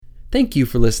Thank you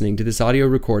for listening to this audio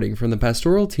recording from the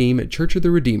pastoral team at Church of the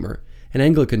Redeemer, an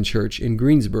Anglican church in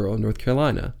Greensboro, North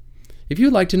Carolina. If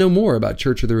you'd like to know more about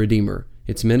Church of the Redeemer,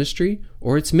 its ministry,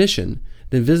 or its mission,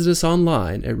 then visit us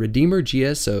online at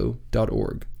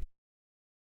redeemergso.org.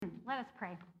 Let us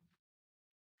pray.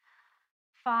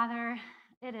 Father,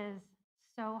 it is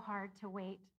so hard to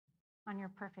wait on your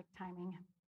perfect timing.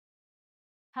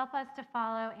 Help us to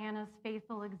follow Anna's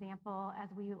faithful example as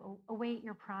we await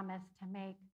your promise to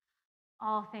make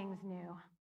all things new.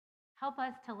 Help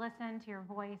us to listen to your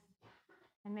voice,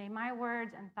 and may my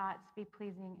words and thoughts be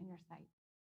pleasing in your sight.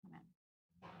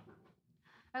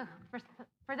 Amen.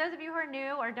 For those of you who are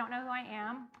new or don't know who I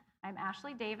am, I'm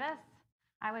Ashley Davis.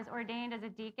 I was ordained as a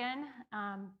deacon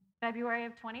February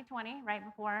of 2020, right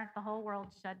before the whole world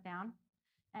shut down.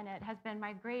 And it has been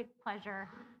my great pleasure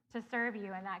to serve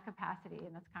you in that capacity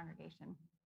in this congregation.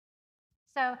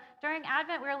 So during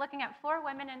Advent, we were looking at 4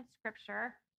 women in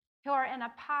Scripture who are in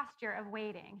a posture of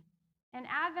waiting. In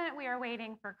Advent, we are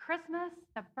waiting for Christmas,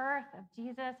 the birth of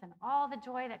Jesus, and all the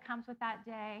joy that comes with that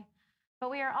day. But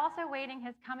we are also waiting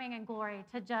his coming in glory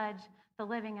to judge the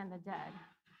living and the dead.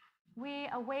 We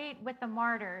await with the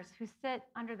martyrs who sit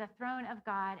under the throne of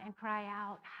God and cry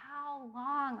out, "How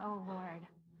long, O Lord?"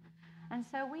 And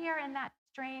so we are in that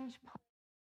strange place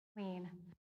between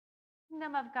the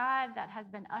kingdom of God that has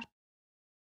been ushered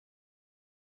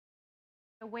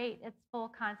to await its full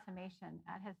consummation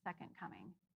at his second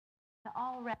coming, the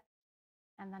already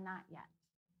and the not yet.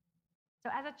 So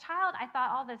as a child, I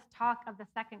thought all this talk of the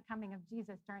second coming of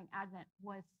Jesus during Advent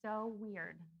was so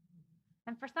weird.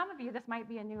 And for some of you, this might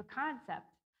be a new concept.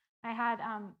 I had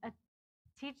a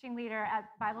teaching leader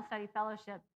at Bible Study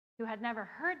Fellowship who had never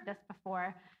heard this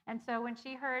before. And so when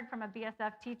she heard from a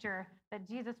BSF teacher that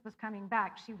Jesus was coming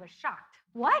back, she was shocked.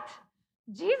 What?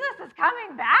 Jesus is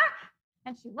coming back?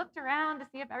 And she looked around to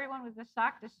see if everyone was as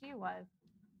shocked as she was.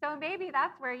 So maybe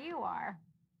that's where you are.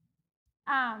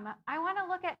 I want to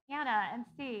look at Anna and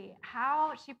see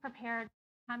how she prepared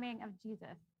the coming of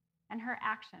Jesus and her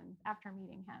actions after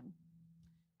meeting him.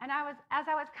 And as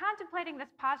I was contemplating this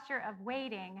posture of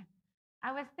waiting,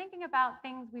 I was thinking about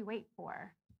things we wait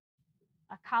for.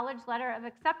 A college letter of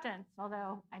acceptance,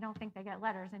 although I don't think they get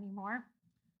letters anymore.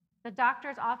 The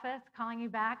doctor's office calling you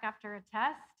back after a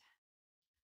test.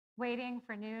 Waiting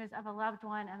for news of a loved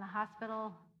one in the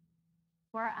hospital,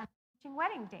 or an approaching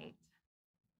wedding date.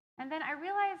 And then I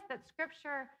realized that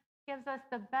Scripture gives us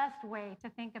the best way to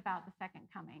think about the second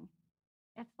coming.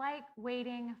 It's like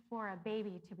waiting for a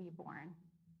baby to be born.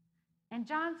 In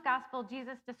John's Gospel,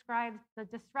 Jesus describes the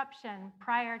disruption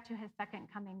prior to his second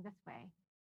coming this way.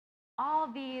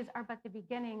 All these are but the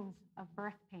beginnings of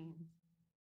birth pains.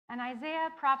 And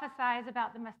Isaiah prophesies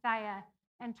about the Messiah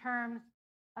in terms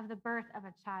of the birth of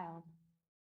a child.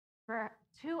 For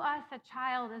to us a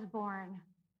child is born,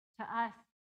 to us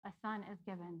a son is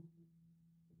given.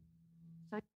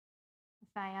 So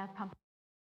Messiah pumped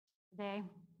today.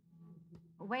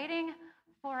 Waiting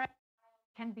for it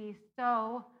can be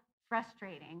so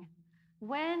frustrating.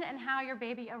 When and how your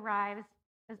baby arrives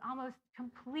is almost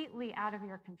completely out of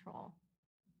your control.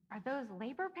 Are those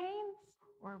labor pains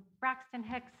or Braxton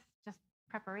Hicks just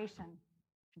preparation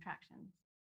contractions?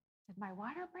 Did my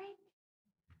water break?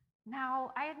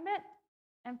 Now, I admit,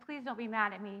 and please don't be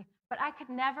mad at me, but I could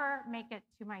never make it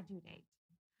to my due date.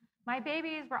 My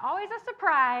babies were always a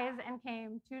surprise and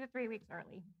came 2 to 3 weeks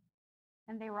early.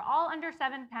 And they were all under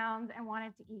 7 pounds and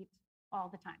wanted to eat all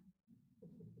the time.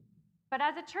 But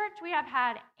as a church, we have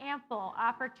had ample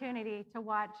opportunity to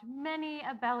watch many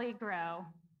a belly grow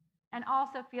and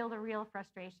also feel the real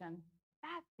frustration.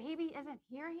 That baby isn't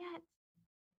here yet.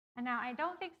 And now I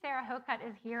don't think Sarah Hocutt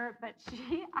is here, but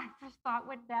I just thought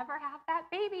would never have that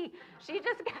baby. She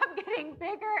just kept getting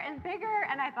bigger and bigger.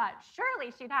 And I thought,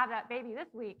 surely she'd have that baby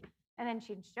this week. And then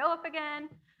she'd show up again.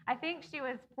 I think she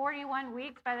was 41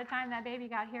 weeks by the time that baby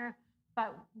got here.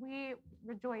 But we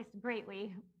rejoiced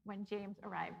greatly when James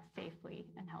arrived safely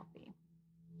and healthy.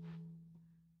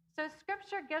 So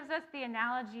Scripture gives us the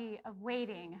analogy of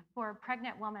waiting for a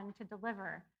pregnant woman to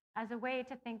deliver as a way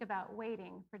to think about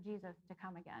waiting for Jesus to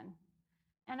come again.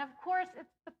 And of course,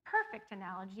 it's the perfect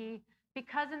analogy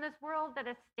because in this world that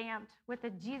is stamped with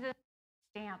the Jesus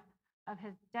stamp of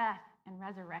his death and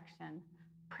resurrection,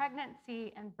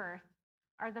 pregnancy and birth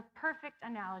are the perfect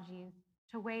analogies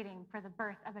to waiting for the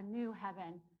birth of a new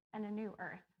heaven and a new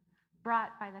earth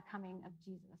brought by the coming of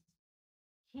Jesus.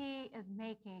 He is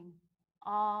making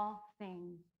all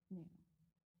things new.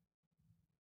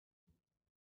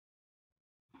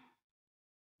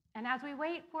 And as we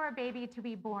wait for a baby to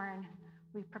be born,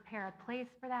 we prepare a place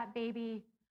for that baby.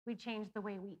 We change the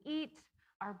way we eat.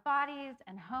 our bodies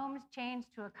and homes change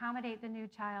to accommodate the new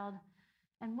child.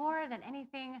 And more than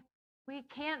anything, we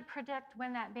can't predict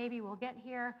when that baby will get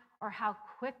here or how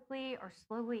quickly or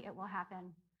slowly it will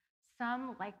happen.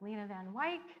 Some, like Lena Van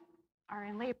Wyk, are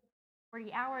in labor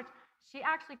 40 hours. She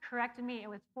actually corrected me. It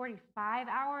was 45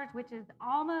 hours, which is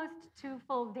almost 2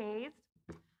 full days.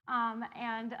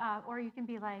 Or you can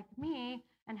be like me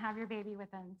and have your baby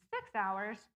within 6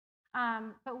 hours.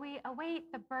 But we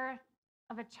await the birth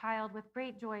of a child with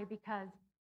great joy because,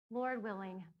 Lord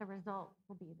willing, the result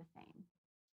will be the same.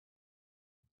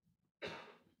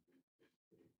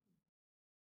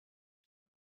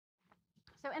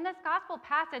 So in this gospel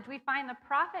passage, we find the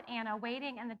prophet Anna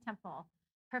waiting in the temple,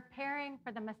 preparing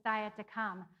for the Messiah to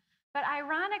come. But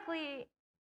ironically,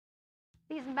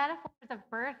 these metaphors of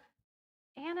birth,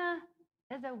 Anna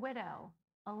is a widow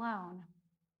alone,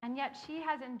 and yet she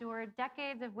has endured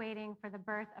decades of waiting for the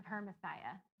birth of her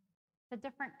Messiah. It's a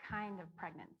different kind of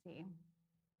pregnancy.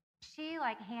 She,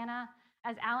 like Hannah,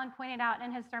 as Alan pointed out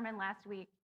in his sermon last week,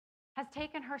 has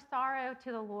taken her sorrow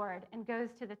to the Lord and goes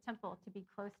to the temple to be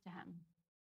close to him.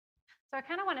 So I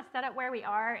kind of want to set up where we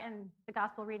are in the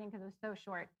gospel reading because it was so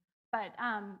short. But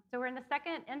so we're in the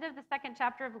end of the second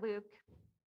chapter of Luke.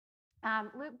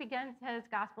 Luke begins his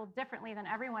gospel differently than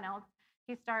everyone else.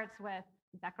 He starts with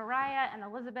Zechariah and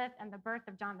Elizabeth and the birth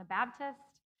of John the Baptist.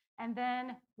 And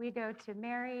then we go to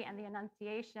Mary and the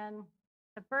Annunciation,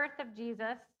 the birth of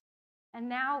Jesus. And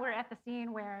now we're at the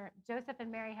scene where Joseph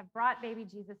and Mary have brought baby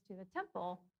Jesus to the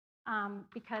temple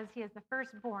because he is the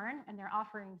firstborn, and they're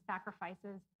offering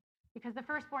sacrifices because the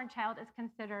firstborn child is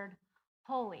considered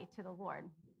holy to the Lord.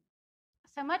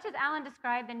 So much as Alan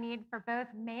described the need for both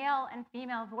male and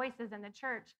female voices in the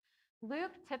church,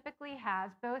 Luke typically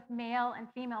has both male and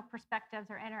female perspectives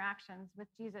or interactions with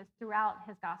Jesus throughout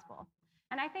his gospel.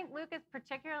 And I think Luke is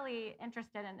particularly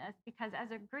interested in this because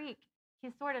as a Greek,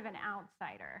 he's sort of an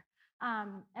outsider.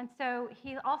 And so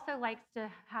he also likes to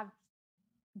have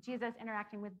Jesus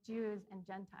interacting with Jews and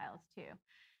Gentiles too.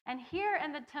 And here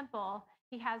in the temple,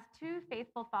 he has 2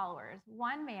 faithful followers,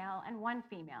 one male and one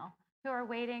female, who are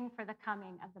waiting for the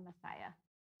coming of the Messiah,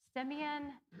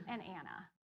 Simeon and Anna.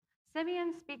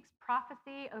 Simeon speaks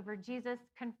prophecy over Jesus,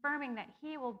 confirming that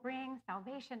he will bring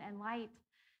salvation and light.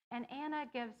 And Anna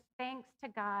gives thanks to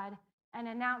God and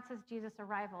announces Jesus'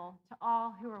 arrival to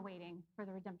all who are waiting for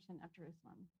the redemption of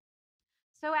Jerusalem.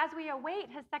 So as we await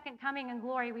his second coming in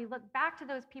glory, we look back to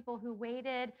those people who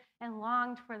waited and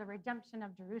longed for the redemption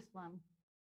of Jerusalem.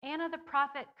 Anna the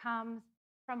prophet comes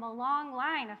from a long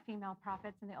line of female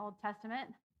prophets in the Old Testament.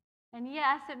 And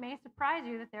yes, it may surprise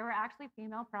you that there were actually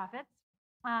female prophets.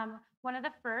 One of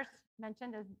the first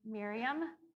mentioned is Miriam,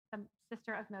 the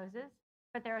sister of Moses,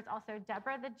 but there is also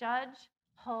Deborah the judge,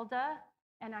 Huldah,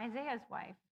 and Isaiah's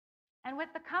wife. And with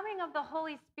the coming of the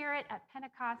Holy Spirit at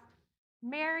Pentecost,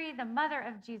 Mary, the mother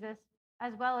of Jesus,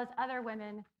 as well as other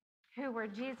women who were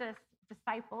Jesus'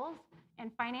 disciples and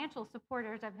financial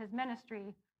supporters of his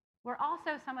ministry, were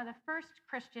also some of the first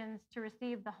Christians to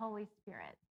receive the Holy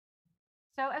Spirit.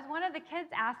 So as one of the kids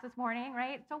asked this morning,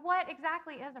 right, so what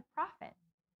exactly is a prophet?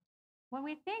 When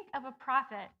we think of a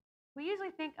prophet, we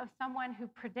usually think of someone who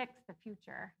predicts the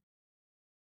future.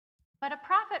 But a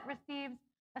prophet receives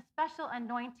a special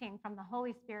anointing from the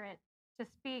Holy Spirit to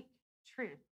speak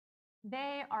truth.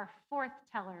 They are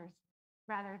forthtellers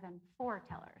rather than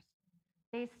foretellers.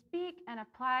 They speak and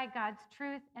apply God's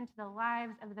truth into the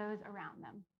lives of those around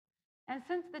them. And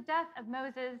since the death of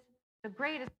Moses, the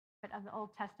greatest prophet of the Old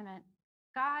Testament,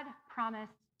 God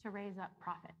promised to raise up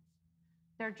prophets.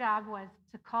 Their job was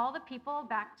to call the people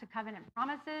back to covenant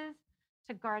promises,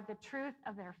 to guard the truth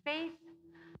of their faith,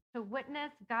 to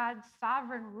witness God's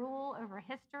sovereign rule over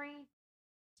history,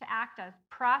 to act as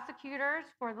prosecutors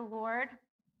for the Lord,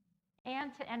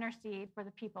 and to intercede for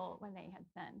the people when they had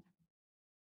sinned.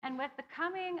 And with the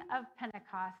coming of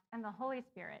Pentecost and the Holy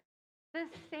Spirit, this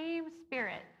same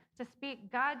Spirit to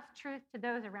speak God's truth to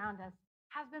those around us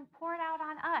has been poured out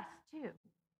on us too.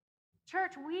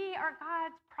 Church, we are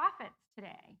God's prophets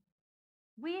today.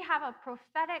 We have a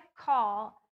prophetic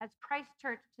call as Christ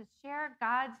Church to share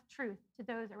God's truth to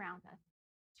those around us,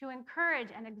 to encourage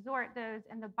and exhort those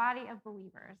in the body of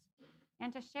believers,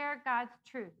 and to share God's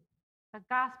truth, the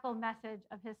gospel message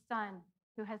of his Son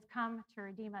who has come to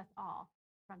redeem us all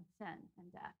from sin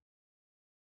and death.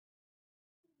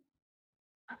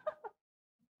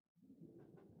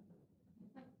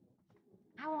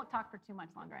 I won't talk for too much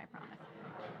longer, I promise.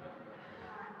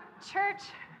 Church,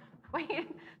 wait,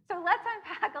 so let's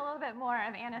unpack a little bit more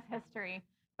of Anna's history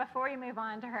before we move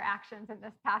on to her actions in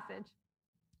this passage.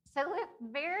 So Luke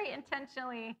very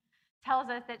intentionally tells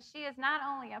us that she is not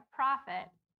only a prophet,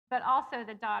 but also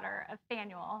the daughter of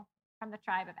Phanuel from the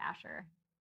tribe of Asher.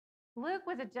 Luke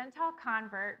was a Gentile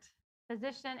convert,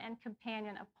 physician, and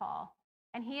companion of Paul,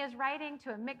 and he is writing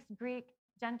to a mixed Greek,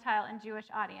 Gentile, and Jewish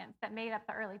audience that made up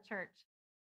the early church.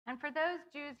 And for those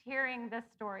Jews hearing this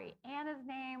story, Anna's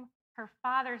name, her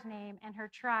father's name, and her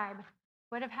tribe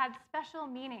would have had special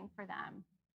meaning for them.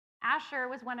 Asher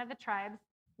was one of the tribes,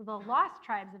 the lost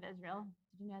tribes of Israel.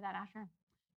 Did you know that, Asher?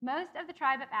 Most of the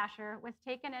tribe of Asher was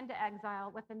taken into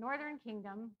exile with the northern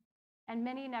kingdom, and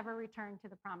many never returned to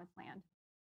the promised land.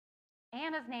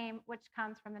 Anna's name, which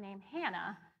comes from the name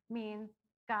Hannah, means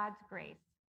God's grace.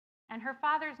 And her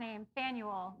father's name,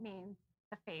 Phanuel, means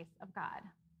the face of God.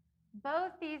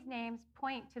 Both these names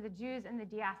point to the Jews in the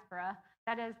diaspora,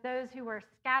 that is, those who were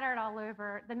scattered all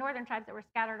over, the northern tribes that were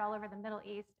scattered all over the Middle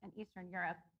East and Eastern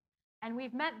Europe. And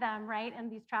we've met them, right, in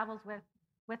these travels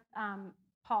with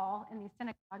Paul in these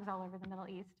synagogues all over the Middle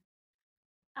East.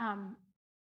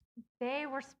 They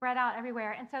were spread out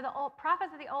everywhere. And so the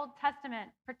prophets of the Old Testament,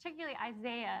 particularly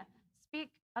Isaiah, speak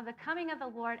of the coming of the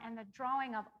Lord and the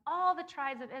drawing of all the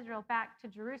tribes of Israel back to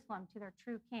Jerusalem, to their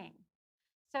true king.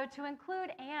 So to include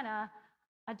Anna,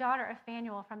 a daughter of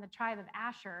Phanuel from the tribe of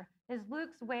Asher, is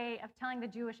Luke's way of telling the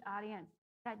Jewish audience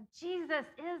that Jesus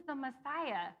is the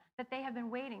Messiah that they have been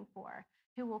waiting for,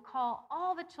 who will call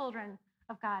all the children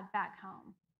of God back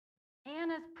home.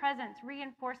 Anna's presence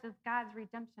reinforces God's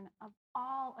redemption of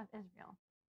all of Israel,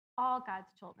 all God's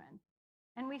children.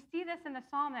 And we see this in the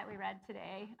psalm that we read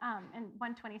today in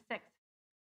 126.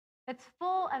 It's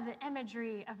full of the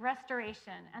imagery of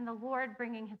restoration and the Lord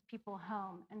bringing his people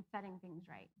home and setting things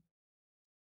right.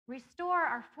 Restore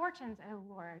our fortunes, O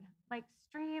Lord, like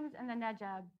streams in the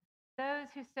Negeb. Those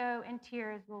who sow in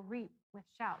tears will reap with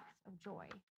shouts of joy.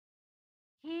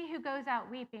 He who goes out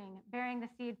weeping, bearing the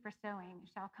seed for sowing,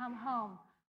 shall come home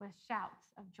with shouts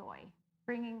of joy,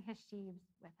 bringing his sheaves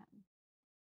with him.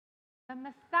 The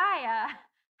Messiah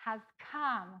has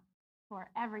come for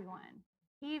everyone,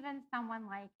 even someone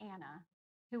like Anna,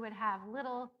 who would have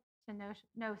little to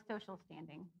no social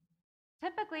standing.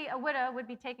 Typically, a widow would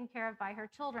be taken care of by her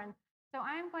children. So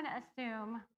I'm going to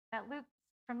assume that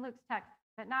from Luke's text,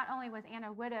 that not only was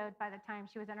Anna widowed by the time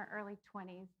she was in her early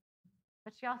 20s,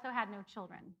 but she also had no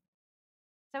children.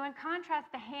 So in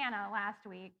contrast to Hannah last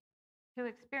week, who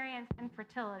experienced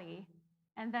infertility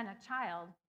and then a child,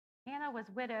 Anna was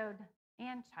widowed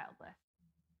and childless.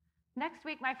 Next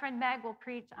week, my friend Meg will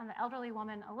preach on the elderly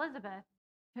woman Elizabeth,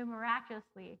 who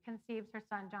miraculously conceives her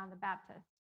son John the Baptist.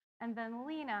 And then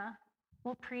Lena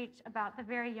will preach about the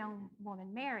very young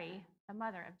woman Mary, the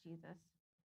mother of Jesus.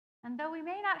 And though we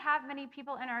may not have many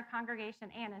people in our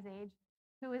congregation Anna's age,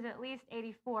 who is at least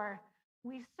 84,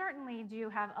 we certainly do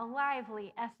have a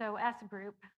lively SOS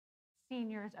group,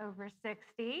 seniors over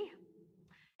 60,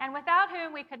 and without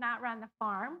whom we could not run the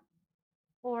farm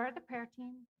or the prayer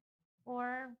team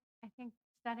or, I think,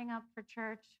 setting up for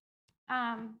church.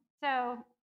 So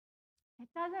it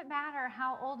doesn't matter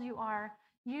how old you are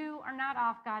not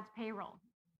off God's payroll.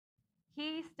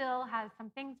 He still has some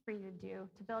things for you to do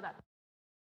to build up.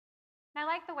 And I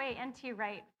like the way N.T.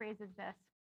 Wright phrases this.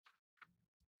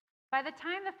 By the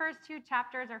time the first 2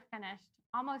 chapters are finished,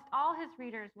 almost all his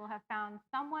readers will have found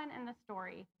someone in the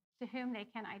story to whom they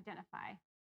can identify.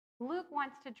 Luke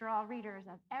wants to draw readers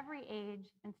of every age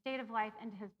and state of life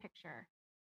into his picture.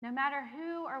 No matter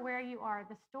who or where you are,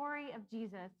 the story of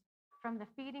Jesus, from the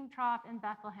feeding trough in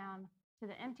Bethlehem to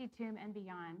the empty tomb and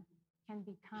beyond, can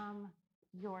become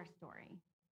your story.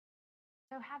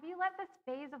 So have you let this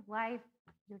phase of life,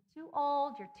 you're too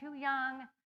old, you're too young,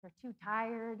 you're too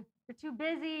tired, you're too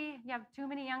busy, you have too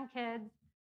many young kids,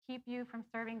 keep you from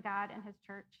serving God and his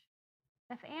church?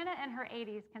 If Anna in her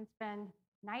 80s can spend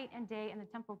night and day in the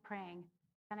temple praying,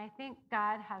 then I think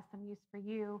God has some use for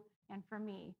you and for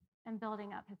me in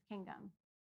building up his kingdom.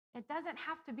 It doesn't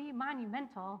have to be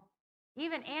monumental.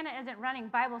 Even Anna isn't running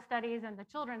Bible studies and the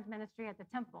children's ministry at the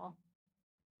temple,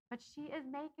 but she is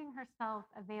making herself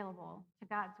available to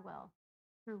God's will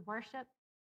through worship,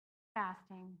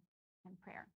 fasting, and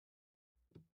prayer.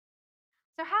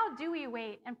 So how do we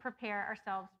wait and prepare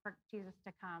ourselves for Jesus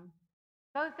to come?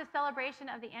 Both the celebration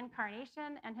of the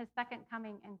incarnation and his second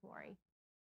coming in glory.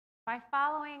 By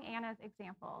following Anna's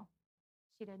example,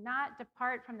 she did not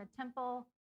depart from the temple,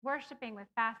 worshiping with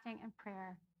fasting and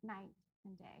prayer night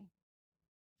and day.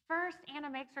 First, Anna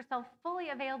makes herself fully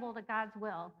available to God's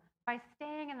will by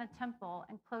staying in the temple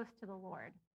and close to the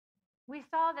Lord. We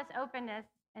saw this openness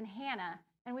in Hannah,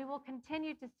 and we will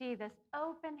continue to see this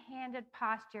open-handed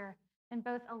posture in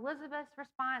both Elizabeth's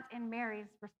response and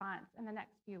Mary's response in the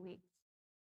next few weeks.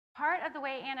 Part of the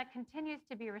way Anna continues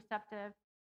to be receptive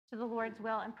to the Lord's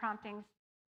will and promptings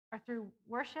or through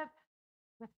worship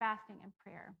with fasting and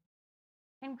prayer.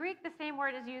 In Greek, the same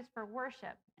word is used for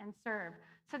worship and serve.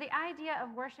 So the idea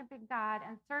of worshiping God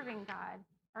and serving God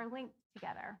are linked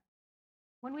together.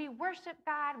 When we worship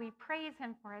God, we praise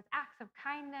him for his acts of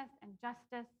kindness and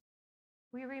justice.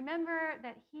 We remember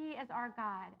that he is our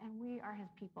God and we are his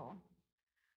people.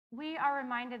 We are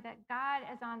reminded that God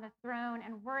is on the throne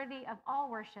and worthy of all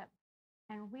worship,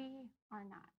 and we are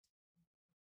not.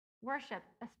 Worship,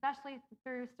 especially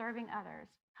through serving others,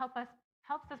 helps us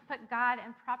put God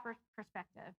in proper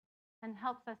perspective and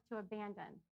helps us to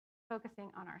abandon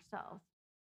focusing on ourselves.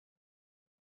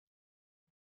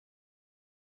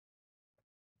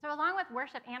 So along with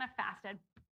worship, Anna fasted.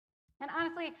 And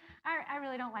honestly, I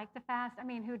really don't like to fast. I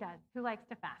mean, who does? Who likes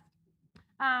to fast?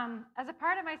 As a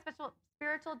part of my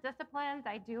spiritual disciplines,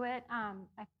 I do it. I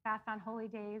fast on holy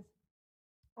days,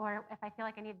 or if I feel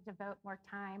like I need to devote more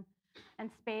time and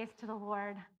space to the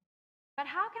Lord. But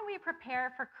how can we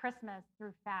prepare for Christmas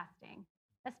through fasting,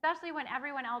 especially when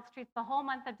everyone else treats the whole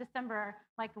month of December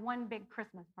like one big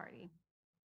Christmas party?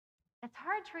 It's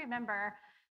hard to remember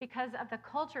because of the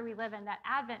culture we live in that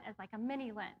Advent is like a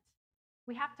mini Lent.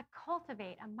 We have to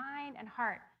cultivate a mind and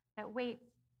heart that waits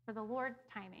for the Lord's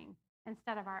timing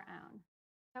instead of our own.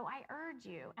 So I urge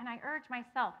you, and I urge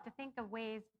myself, to think of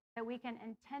ways that we can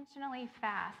intentionally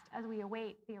fast as we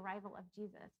await the arrival of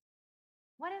Jesus.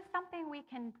 What is something we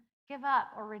can give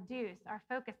up or reduce our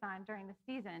focus on during the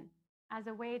season as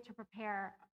a way to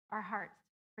prepare our hearts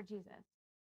for Jesus,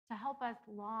 to help us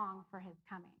long for his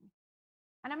coming?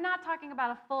 And I'm not talking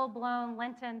about a full-blown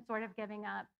Lenten sort of giving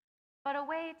up, but a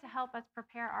way to help us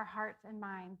prepare our hearts and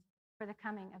minds for the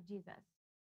coming of Jesus.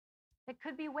 It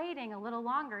could be waiting a little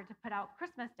longer to put out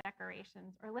Christmas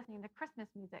decorations or listening to Christmas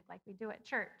music like we do at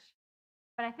church.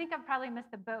 But I think I've probably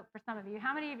missed the boat for some of you.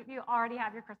 How many of you already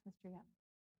have your Christmas tree up?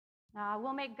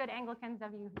 We'll make good Anglicans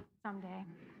of you someday.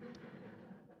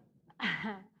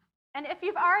 And if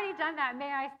you've already done that,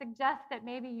 may I suggest that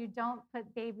maybe you don't put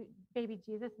baby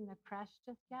Jesus in the creche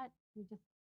just yet. You just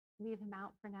leave him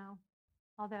out for now.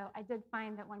 Although I did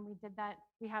find that when we did that,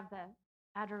 we have the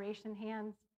adoration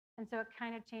hands. And so it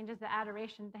kind of changes the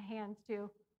adoration to hands to,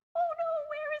 oh no,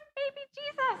 where is baby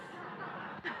Jesus?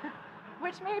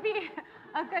 Which may be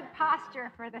a good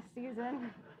posture for this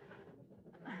season.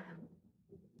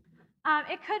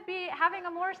 It could be having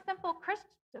a more simple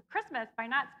Christmas by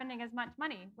not spending as much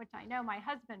money, which I know my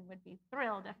husband would be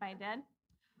thrilled if I did.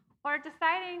 Or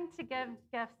deciding to give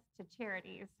gifts to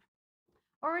charities.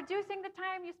 Or reducing the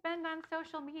time you spend on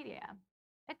social media.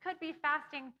 It could be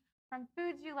fasting from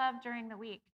foods you love during the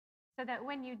week, so that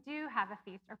when you do have a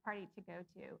feast or party to go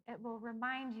to, it will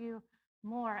remind you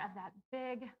more of that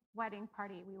big wedding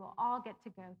party we will all get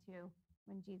to go to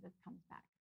when Jesus comes back.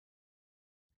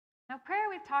 Now, prayer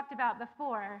we've talked about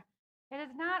before, it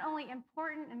is not only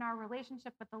important in our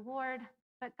relationship with the Lord,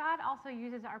 but God also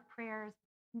uses our prayers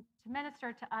to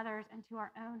minister to others and to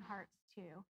our own hearts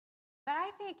too. But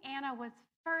I think Anna was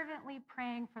fervently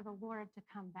praying for the Lord to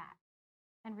come back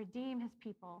and redeem his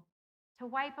people, to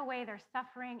wipe away their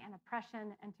suffering and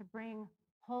oppression, and to bring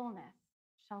wholeness,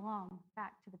 shalom,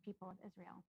 back to the people of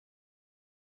Israel.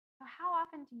 So how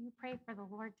often do you pray for the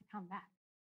Lord to come back?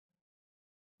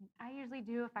 I usually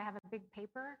do if I have a big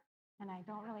paper and I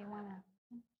don't really want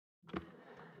to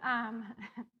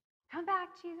come back,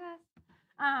 Jesus.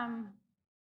 How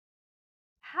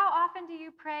often do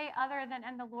you pray other than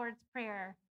in the Lord's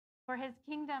Prayer for his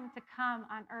kingdom to come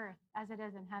on earth as it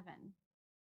is in heaven?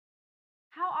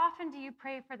 How often do you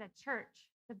pray for the church,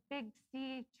 the Big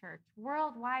C church,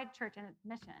 worldwide church and its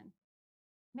mission?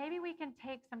 Maybe we can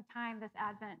take some time this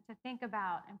Advent to think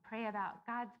about and pray about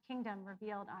God's kingdom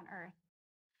revealed on earth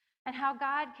and how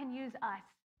God can use us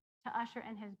to usher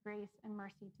in his grace and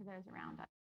mercy to those around us.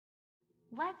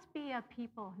 Let's be a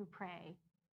people who pray,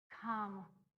 come,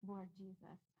 Lord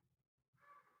Jesus.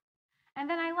 And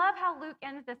then I love how Luke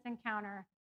ends this encounter.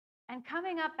 And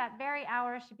coming up that very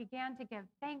hour, she began to give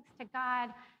thanks to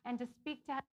God and to speak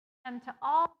to him, to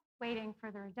all waiting for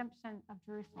the redemption of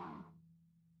Jerusalem.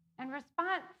 In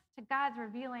response to God's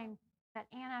revealing that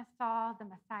Anna saw the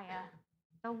Messiah,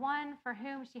 the one for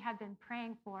whom she had been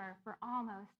praying for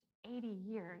almost 80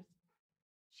 years,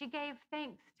 she gave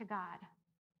thanks to God.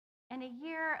 In a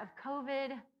year of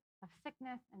COVID, of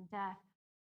sickness and death,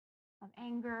 of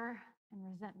anger and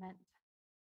resentment,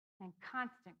 and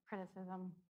constant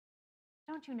criticism,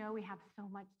 don't you know we have so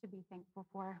much to be thankful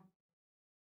for?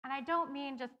 And I don't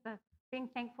mean just the being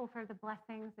thankful for the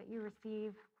blessings that you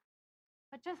receive,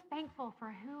 but just thankful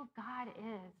for who God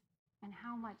is and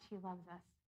how much he loves us.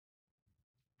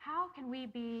 How can we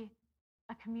be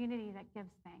a community that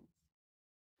gives thanks?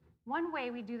 One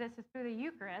way we do this is through the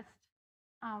Eucharist,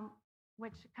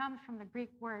 which comes from the Greek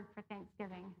word for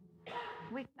thanksgiving.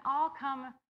 We can all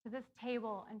come to this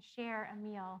table and share a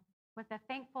meal with a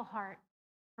thankful heart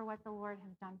for what the Lord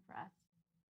has done for us.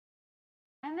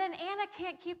 And then Anna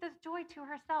can't keep this joy to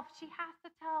herself. She has to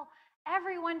tell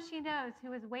everyone she knows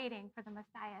who is waiting for the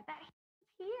Messiah that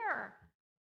he's here.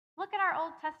 Look at our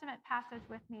Old Testament passage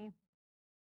with me.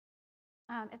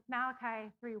 It's Malachi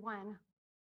 3:1.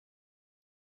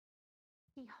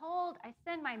 Behold, I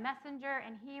send my messenger,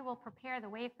 and he will prepare the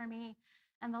way for me,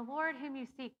 and the Lord whom you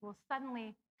seek will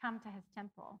suddenly come to his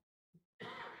temple.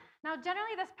 Now,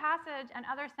 generally, this passage and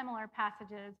other similar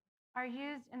passages are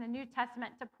used in the New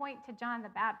Testament to point to John the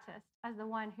Baptist as the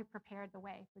one who prepared the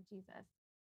way for Jesus.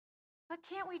 But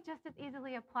can't we just as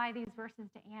easily apply these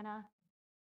verses to Anna?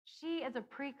 She is a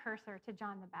precursor to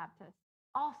John the Baptist,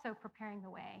 also preparing the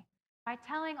way by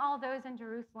telling all those in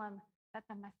Jerusalem that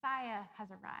the Messiah has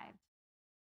arrived.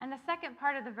 And the second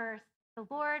part of the verse, the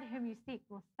Lord whom you seek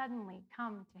will suddenly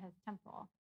come to his temple.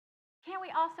 Can't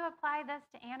we also apply this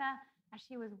to Anna as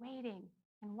she was waiting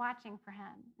and watching for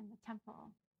him in the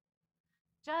temple?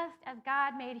 Just as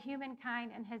God made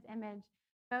humankind in his image,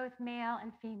 both male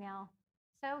and female,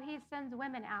 so he sends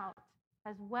women out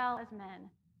as well as men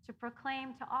to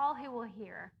proclaim to all who will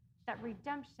hear that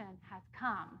redemption has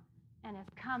come and is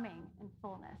coming in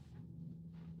fullness.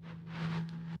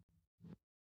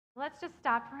 Let's just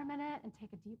stop for a minute and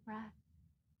take a deep breath.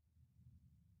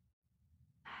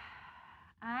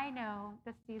 I know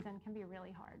this season can be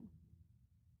really hard.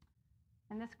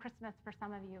 And this Christmas for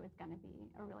some of you is going to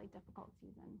be a really difficult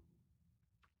season.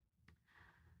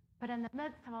 But in the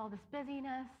midst of all this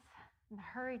busyness and the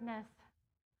hurriedness,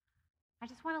 I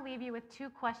just want to leave you with two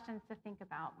questions to think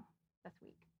about this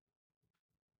week.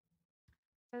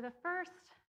 So the first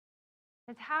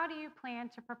is, how do you plan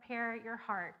to prepare your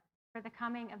heart for the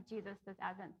coming of Jesus this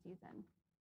Advent season?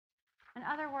 In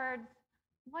other words,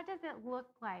 what does it look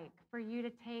like for you to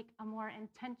take a more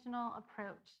intentional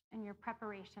approach in your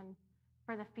preparation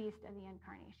for the Feast of the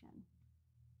Incarnation?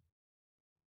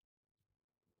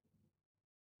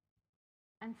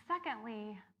 And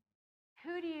secondly,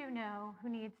 who do you know who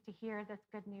needs to hear this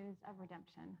good news of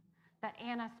redemption that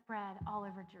Anna spread all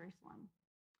over Jerusalem?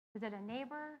 Is it a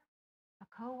neighbor, a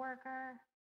coworker,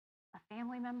 a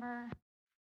family member,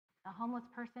 a homeless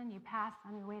person you pass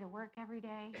on your way to work every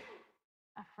day,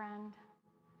 a friend?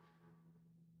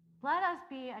 Let us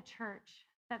be a church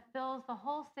that fills the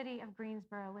whole city of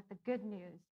Greensboro with the good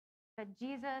news that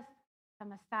Jesus, the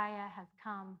Messiah, has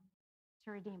come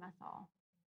to redeem us all.